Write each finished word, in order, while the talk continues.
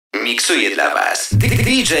Miksuje dla Was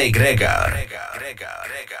DJ Gregor.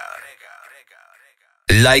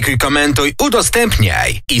 Lajkuj, komentuj,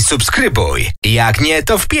 udostępniaj i subskrybuj. Jak nie,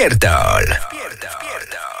 to wpierdol.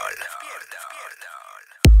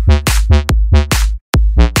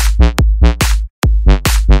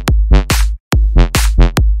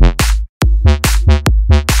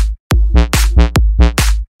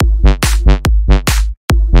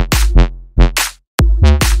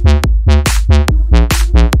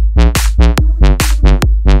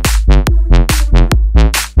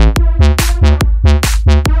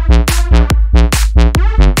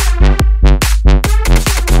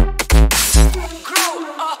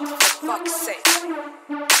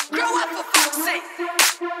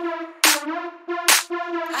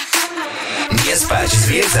 Nie spać,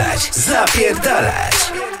 zwiedzać,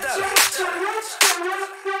 zapierdalać.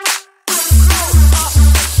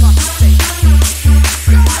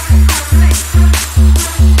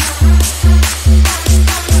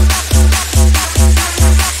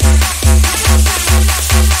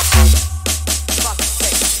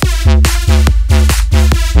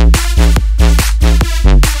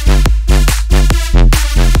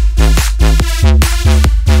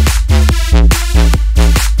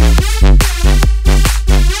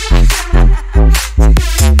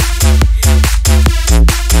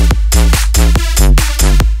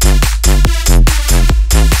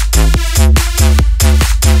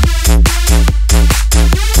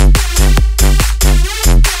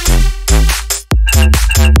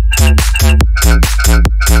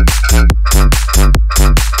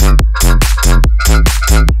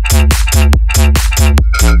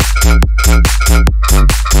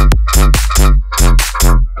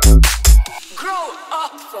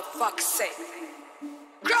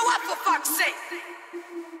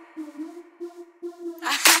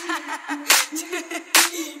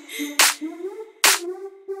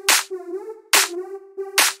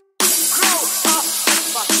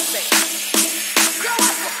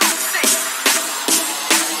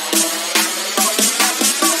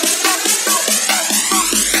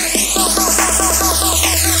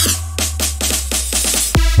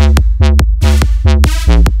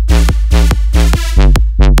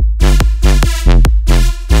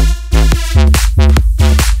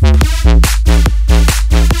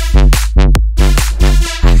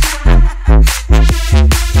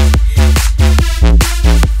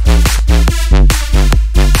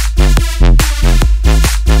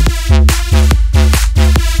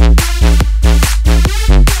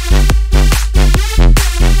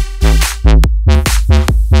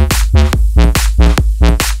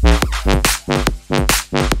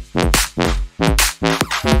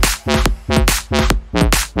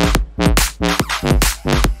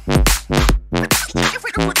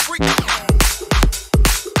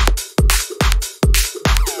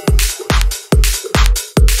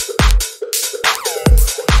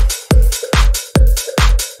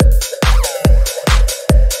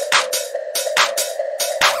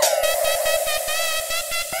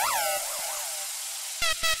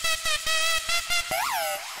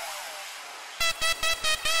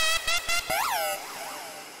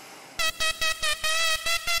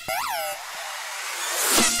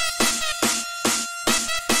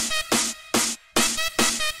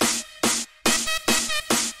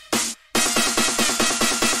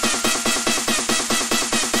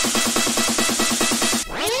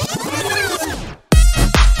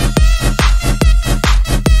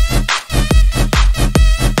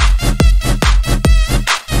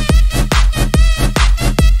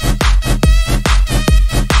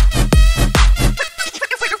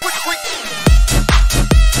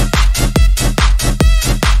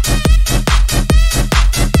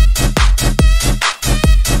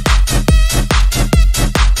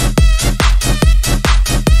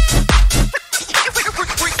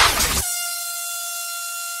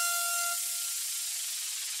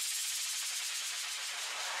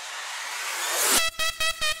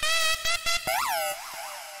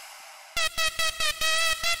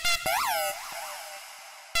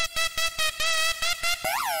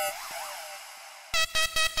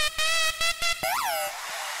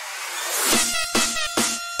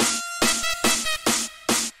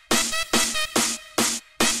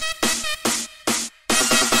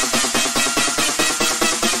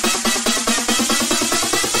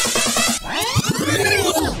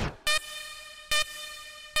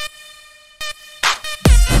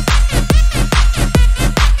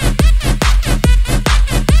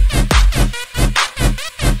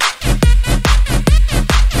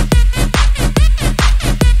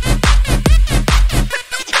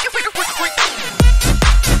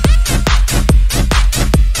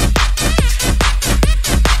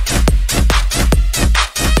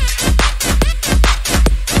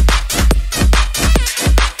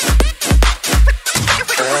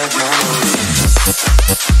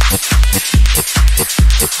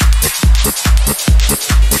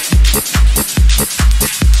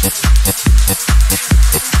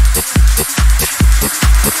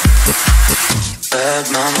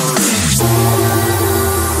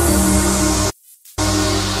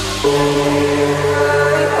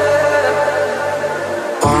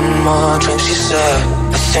 One more drink, she said.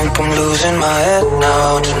 I think I'm losing my head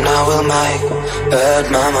now. Tonight we'll make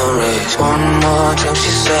bad memories. One more drink,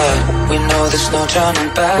 she said. We know there's no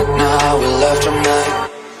turning back now. We love to make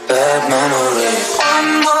bad memories.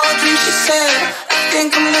 One more drink, she said. I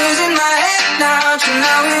think I'm losing my head now.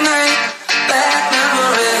 Tonight we'll make bad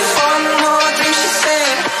memories. One more drink, she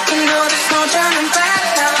said. We know there's no turning back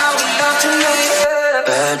now. We love to make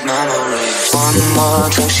bad memories. One more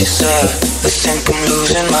drink, she said. I think I'm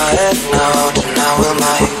losing my head now. Tonight we'll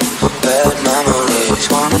make bad memories.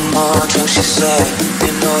 One more drink, she said.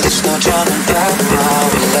 You know there's no turning back now.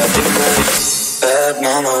 We love to make bad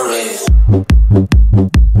memories.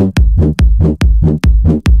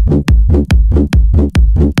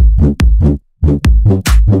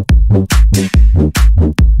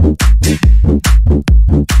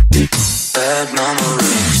 Bad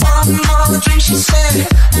memories. One more drink, she said.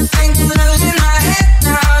 I think I'm losing my head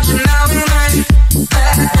now. Tonight we make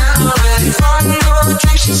bad memories. One more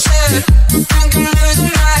drink, she said. I think I'm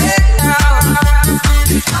losing my head now.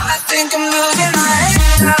 I think I'm losing my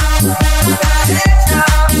head now. My head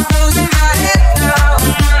now. Losing my head now.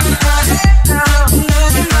 My head now.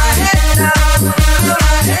 Losing my head now.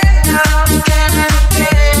 My head now. Again and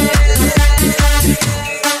again.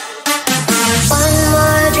 One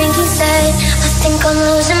more drink, he said. I think I'm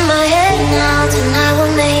losing my head now. Tonight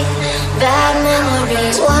we'll make bad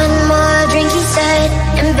memories. One more drink, he said.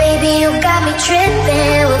 And baby, you got me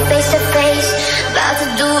tripping. We're face to face, about to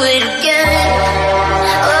do it again.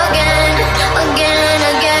 Again, again,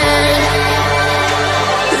 again.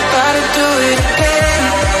 We're about to do it again.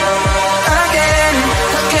 Again,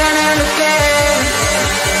 again and again.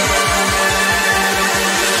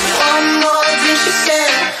 One more drink, she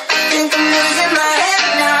said. I think I'm losing my head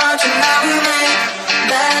now. Tonight we make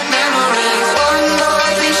bad memories. One more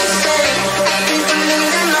drink, she said. I think I'm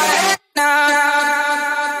losing my head now.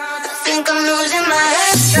 I think I'm losing my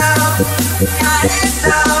head now. My head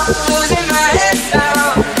now. Losing my head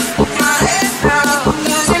now. My head now.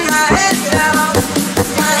 Losing my head now.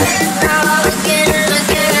 My head now. Again and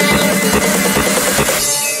again.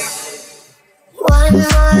 One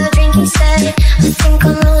more drink, he said. I think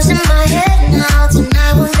I'm losing my head now.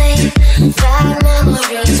 Tonight we'll make bad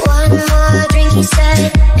memories. One more drink, he said.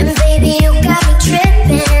 And baby, you got me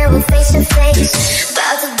tripping. We're face to face,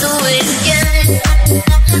 about to do it again.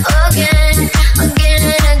 Again, again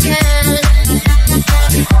and again.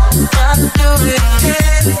 About to do it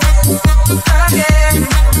again. Again,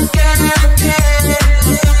 again and again.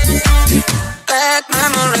 Bad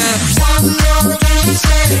memories. One more drink, she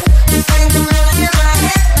said. I think I'm losing my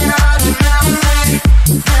head now. Tonight we make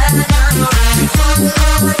bad memories. One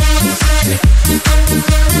more drink, she said. I think I'm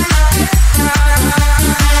losing my head now.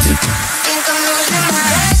 I think I'm losing my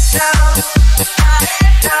head now. My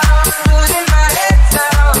head now. Losing my head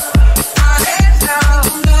now.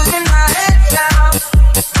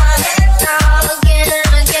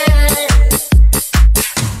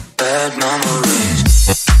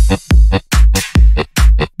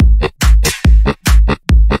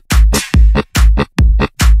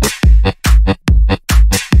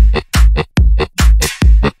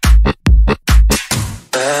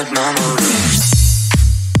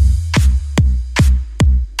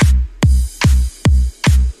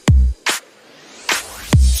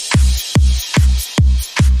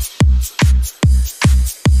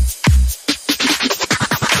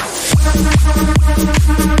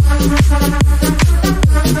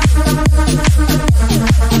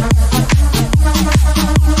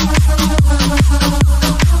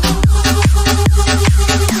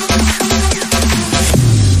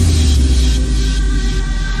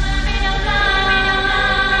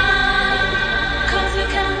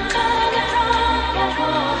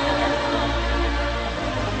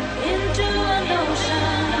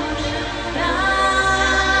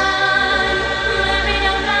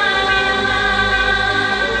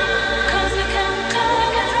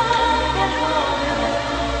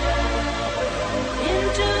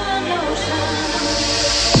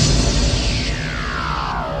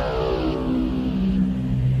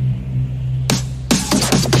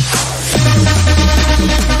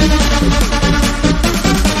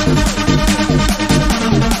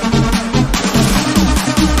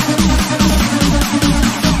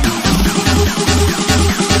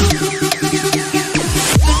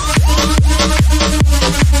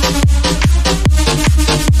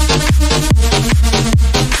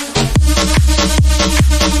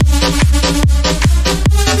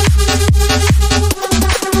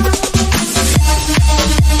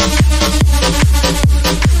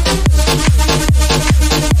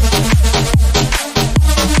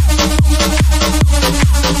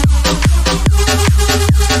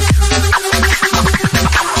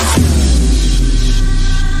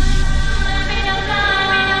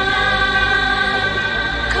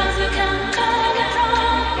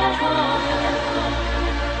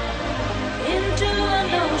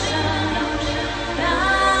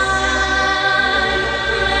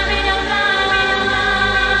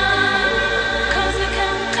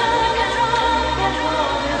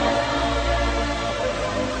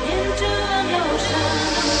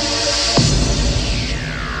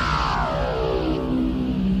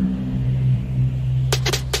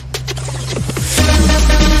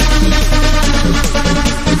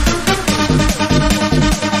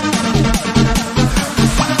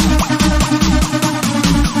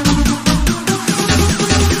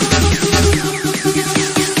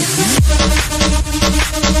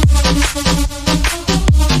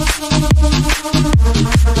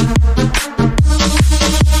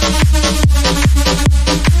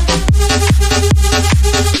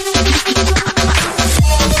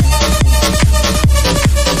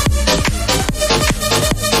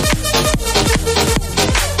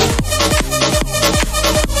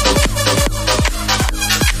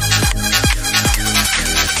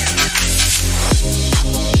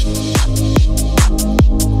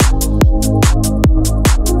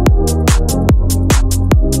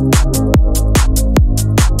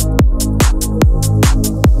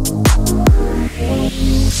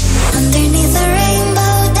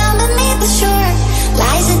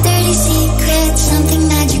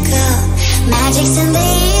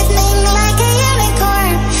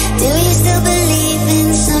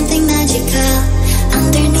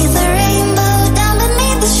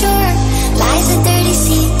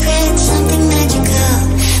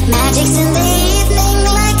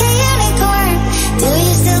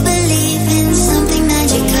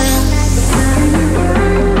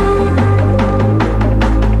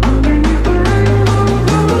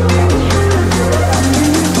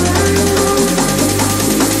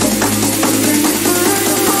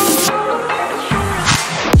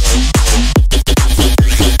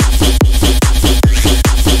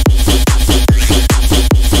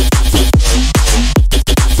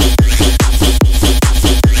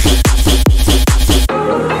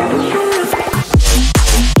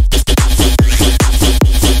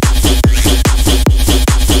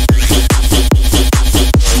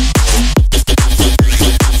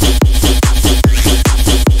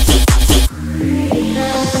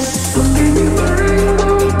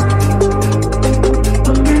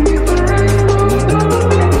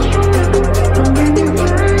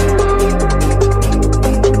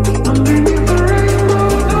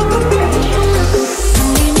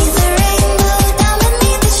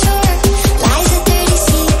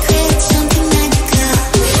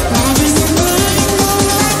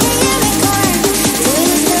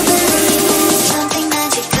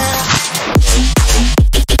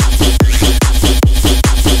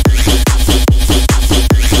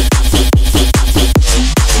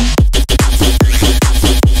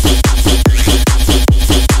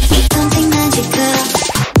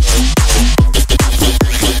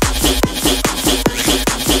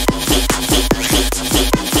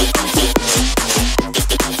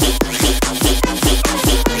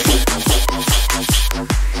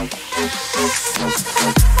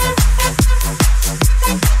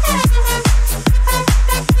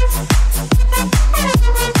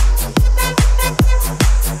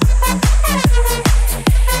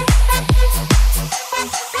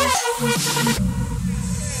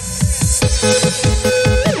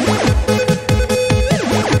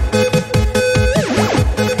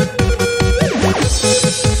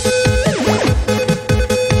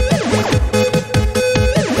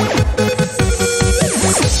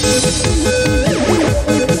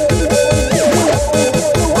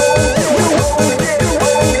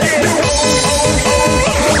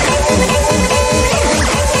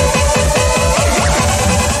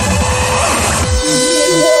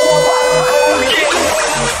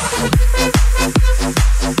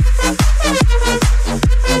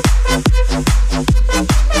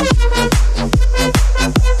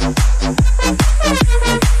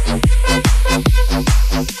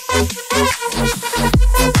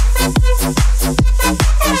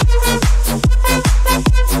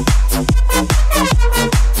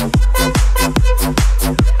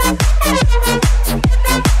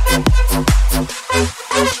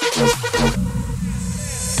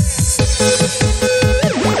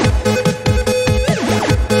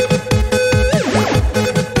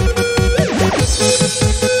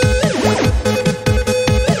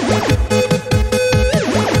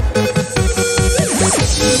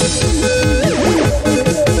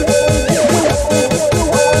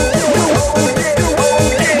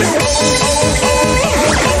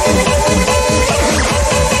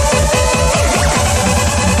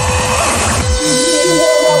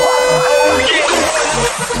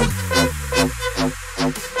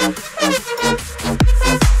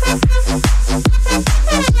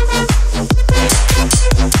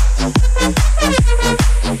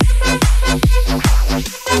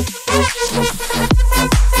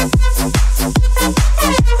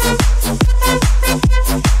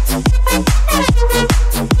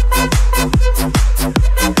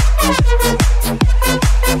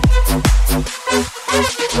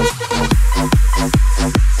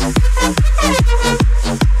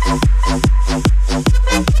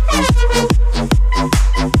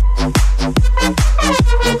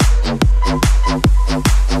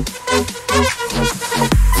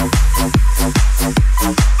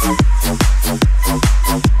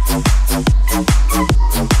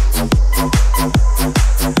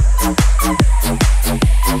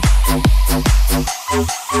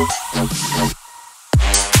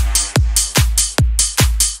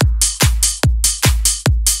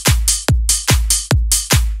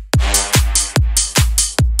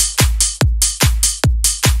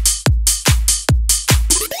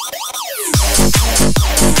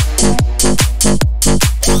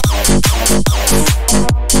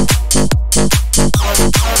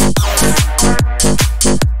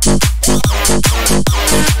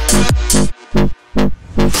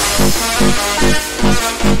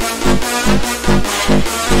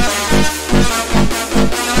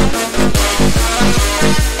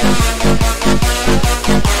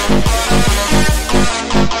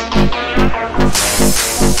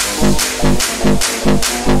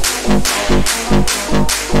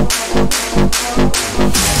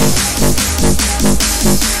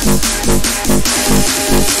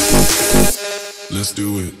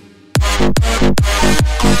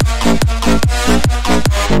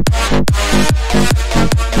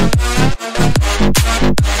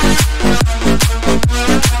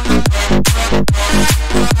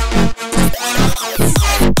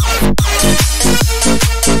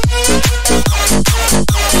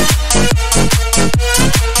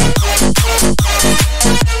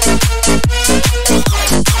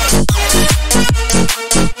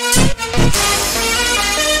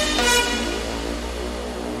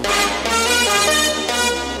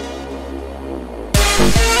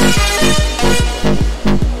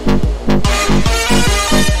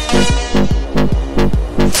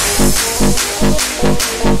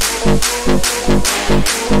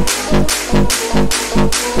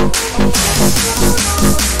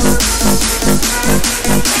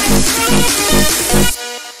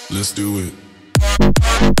 let's do it.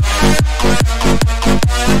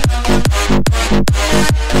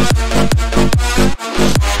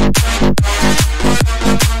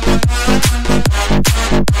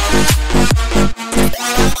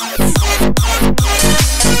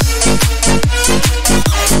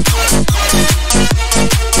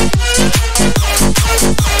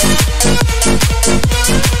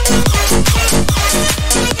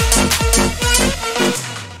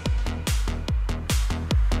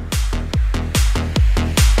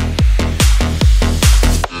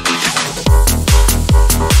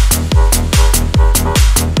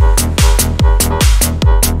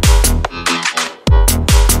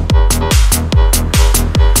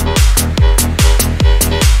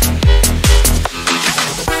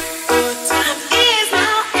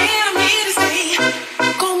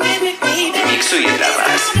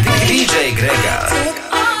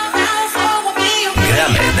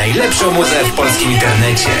 Najlepszą muzę w polskim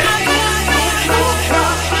internecie.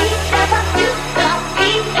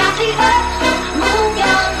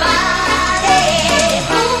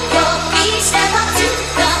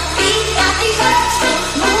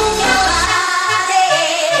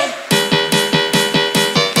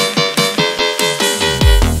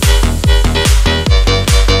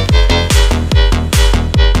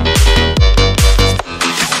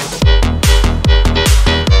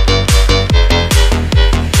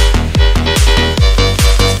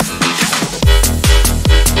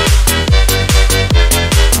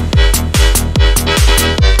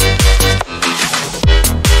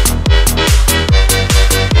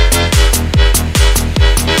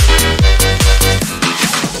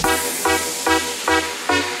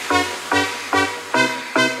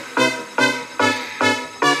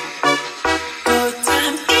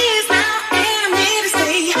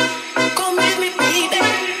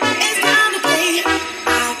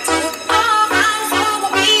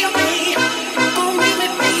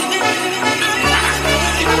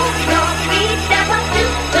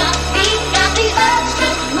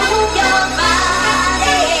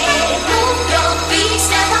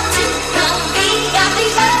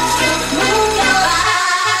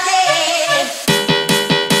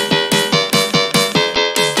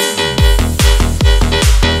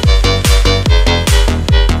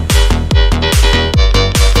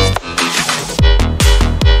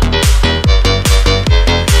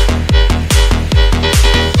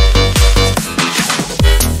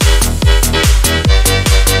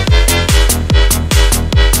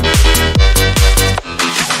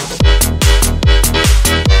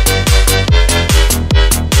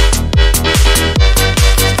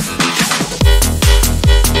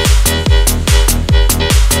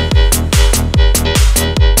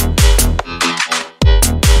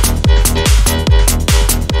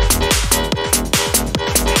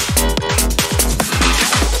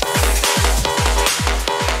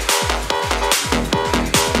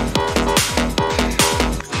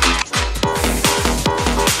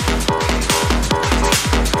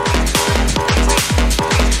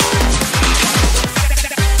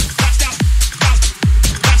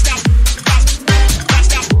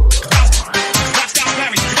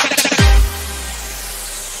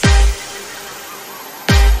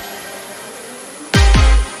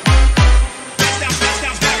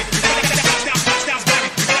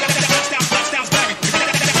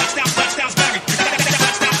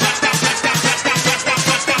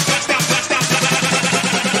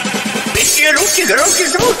 Громкие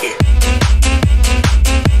звуки.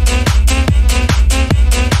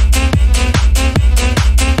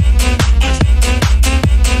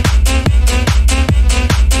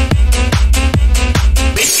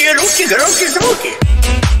 Быстрее руки, громкие звуки.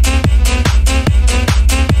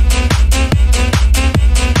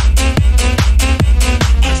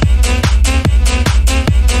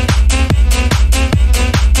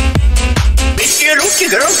 Быстрее руки,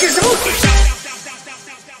 громкие звуки.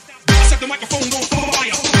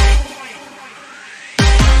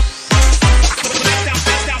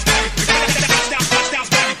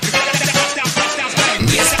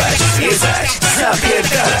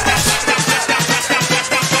 Zapierdalać.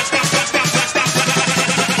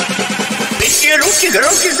 Быстрее руки,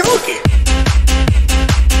 громкие звуки.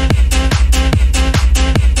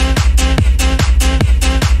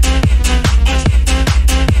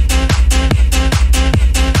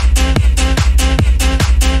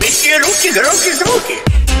 Быстрее руки, громкие звуки.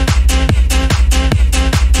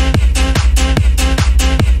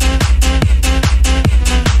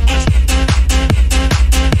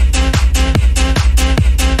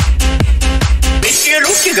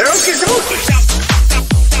 Громкие звуки.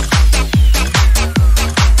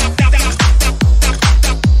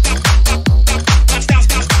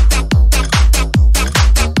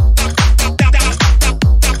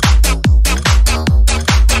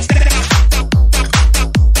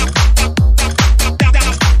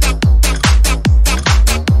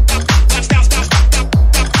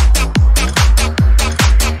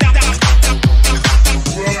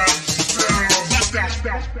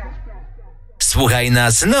 Słuchaj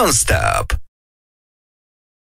nas non-stop